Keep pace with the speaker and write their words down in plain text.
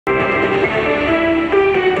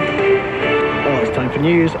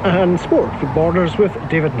news and sport for Borders with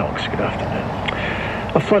David Knox. Good afternoon.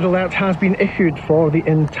 A flood alert has been issued for the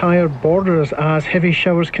entire Borders as heavy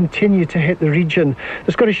showers continue to hit the region.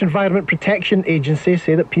 The Scottish Environment Protection Agency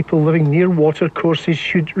say that people living near watercourses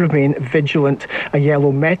should remain vigilant. A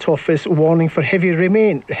yellow Met Office warning for heavy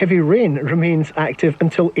rain remains active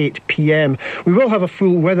until 8 p.m. We will have a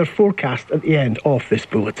full weather forecast at the end of this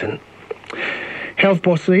bulletin. Health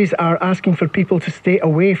bosses are asking for people to stay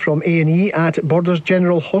away from A&E at Borders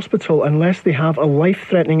General Hospital unless they have a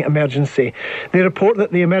life-threatening emergency. They report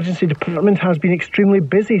that the emergency department has been extremely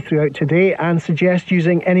busy throughout today and suggest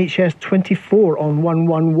using NHS 24 on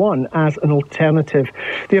 111 as an alternative.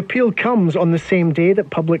 The appeal comes on the same day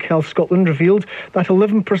that Public Health Scotland revealed that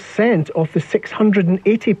 11% of the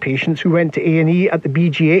 680 patients who went to A&E at the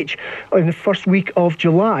BGH in the first week of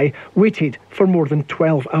July waited for more than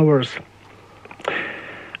 12 hours.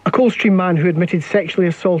 A Coldstream man who admitted sexually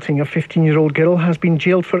assaulting a 15-year-old girl has been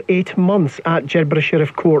jailed for 8 months at Jedburgh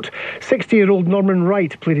Sheriff Court. 60-year-old Norman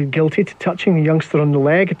Wright pleaded guilty to touching the youngster on the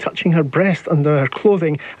leg, touching her breast under her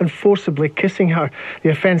clothing and forcibly kissing her. The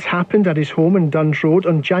offence happened at his home in Duns Road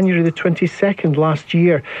on January the 22nd last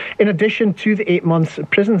year. In addition to the 8 months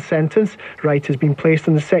prison sentence, Wright has been placed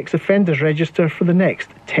on the sex offenders register for the next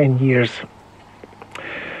 10 years.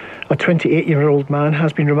 A 28-year-old man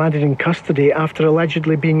has been remanded in custody after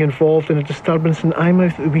allegedly being involved in a disturbance in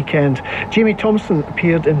Eyemouth at the weekend. Jamie Thompson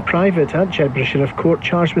appeared in private at Jedburgh Sheriff Court,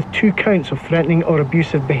 charged with 2 counts of threatening or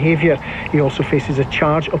abusive behaviour. He also faces a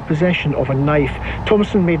charge of possession of a knife.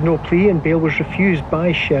 Thompson made no plea and bail was refused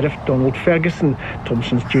by Sheriff Donald Ferguson.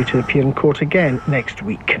 Thompson's due to appear in court again next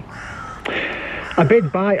week. A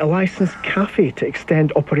bid by a licensed cafe to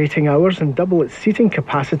extend operating hours and double its seating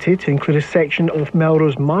capacity to include a section of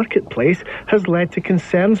Melrose Marketplace has led to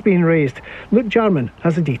concerns being raised. Luke Jarman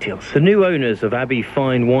has the details. The new owners of Abbey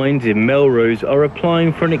Fine Wines in Melrose are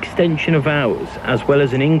applying for an extension of hours, as well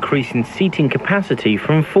as an increase in seating capacity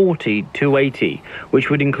from 40 to 80, which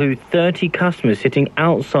would include 30 customers sitting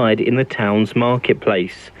outside in the town's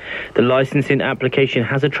marketplace. The licensing application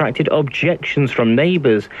has attracted objections from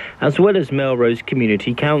neighbours, as well as Melrose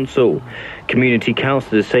Community Council. Community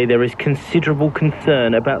councillors say there is considerable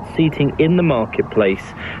concern about seating in the marketplace,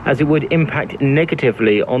 as it would impact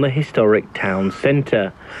negatively on the historic town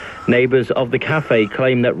centre. Neighbours of the cafe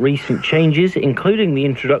claim that recent changes, including the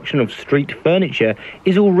introduction of street furniture,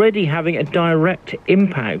 is already having a direct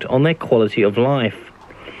impact on their quality of life.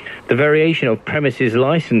 The variation of premises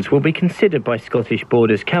licence will be considered by Scottish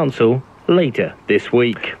Borders Council later this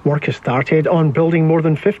week. Work has started on building more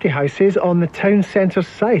than 50 houses on the town centre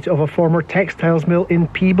site of a former textiles mill in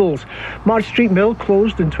Peebles. March Street Mill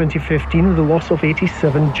closed in 2015 with the loss of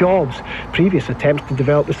 87 jobs. Previous attempts to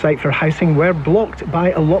develop the site for housing were blocked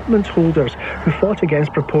by allotment holders who fought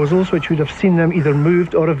against proposals which would have seen them either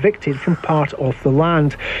moved or evicted from part of the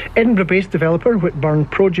land. Edinburgh-based developer Whitburn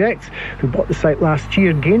Projects, who bought the site last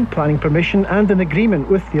year, gained planning permission and an agreement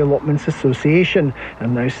with the Allotments Association,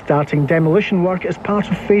 and now starting demolition work as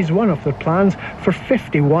part of phase 1 of their plans for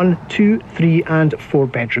 51 2, 3 and 4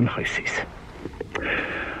 bedroom houses.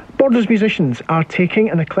 Borders musicians are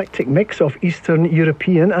taking an eclectic mix of Eastern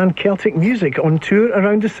European and Celtic music on tour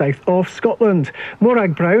around the south of Scotland.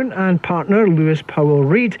 Morag Brown and partner Lewis Powell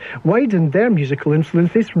Reid widened their musical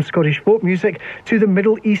influences from Scottish folk music to the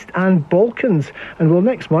Middle East and Balkans and will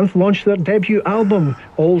next month launch their debut album,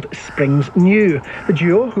 Old Springs New. The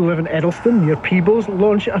duo, who live in Eddleston near Peebles,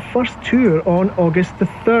 launch a first tour on August the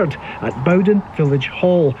 3rd at Bowden Village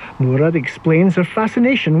Hall. Morag explains their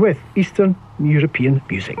fascination with Eastern European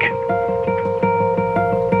music.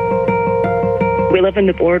 We live in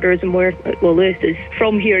the Borders, and Lewis is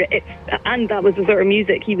from here, and that was the sort of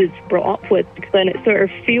music he was brought up with, because then it sort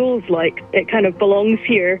of feels like it kind of belongs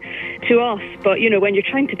here to us. But, you know, when you're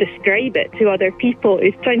trying to describe it to other people,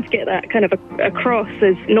 it's trying to get that kind of across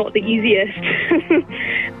is not the easiest.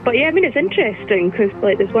 But yeah, I mean, it's interesting, because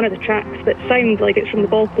like there's one of the tracks that sounds like it's from the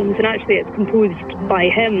Balkans, and actually it's composed by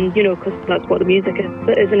him, you know, because that's what the music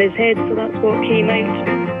is in his head, so that's what came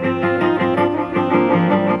out.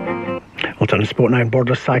 Well done, Sport 9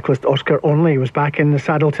 Borders cyclist Oscar Onley was back in the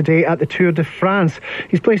saddle today at the Tour de France.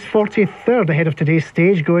 He's placed 43rd ahead of today's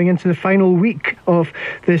stage going into the final week of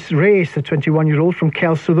this race. The 21-year-old from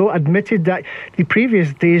Kelso, though, admitted that the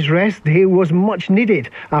previous day's rest day was much needed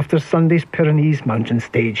after Sunday's Pyrenees mountain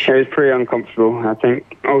stage. It was pretty uncomfortable. I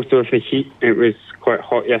think also with the heat, it was quite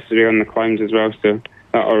hot yesterday on the climbs as well, so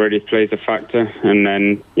that already plays a factor. And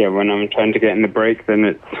then, yeah, when I'm trying to get in the break,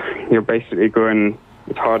 then you're basically going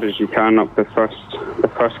as hard as you can up the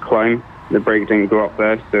first climb. The brake didn't go up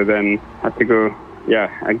there, so then I had to go,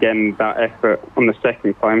 again, that effort on the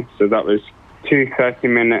second climb. So that was 2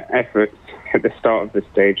 30-minute efforts at the start of the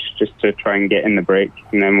stage just to try and get in the break.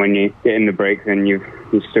 And then when you get in the break, then you've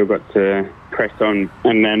still got to press on.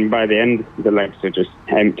 And then by the end, the legs are just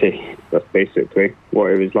empty. That's basically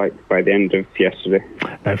what it was like by the end of yesterday.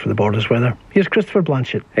 Now for the Borders weather. Here's Christopher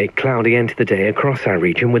Blanchett. A cloudy end to the day across our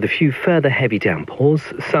region with a few further heavy downpours,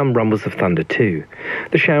 some rumbles of thunder too.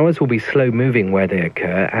 The showers will be slow moving where they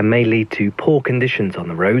occur and may lead to poor conditions on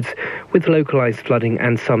the roads with localised flooding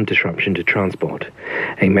and some disruption to transport.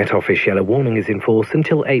 A Met Office yellow warning is in force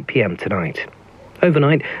until 8 p.m. tonight.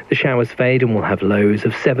 Overnight, the showers fade and will have lows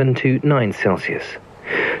of 7 to 9 Celsius.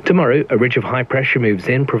 Tomorrow, a ridge of high pressure moves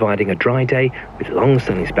in, providing a dry day with long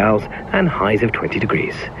sunny spells and highs of 20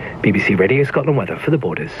 degrees. BBC Radio Scotland weather for the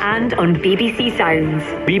Borders. And on BBC Sounds.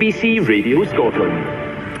 BBC Radio Scotland.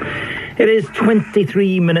 It is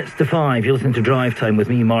 23 minutes to 5. You're listening to Drive Time with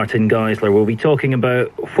me, Martin Geisler. We'll be talking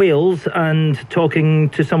about whales and talking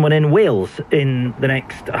to someone in Wales in the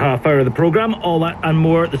next half hour of the programme. All that and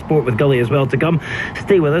more, the sport with Gully as well to come.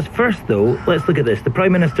 Stay with us. First, though, let's look at this. The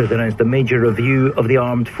Prime Minister's announced a major review of the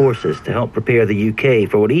armed forces to help prepare the UK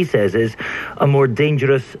for what he says is a more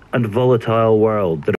dangerous and volatile world.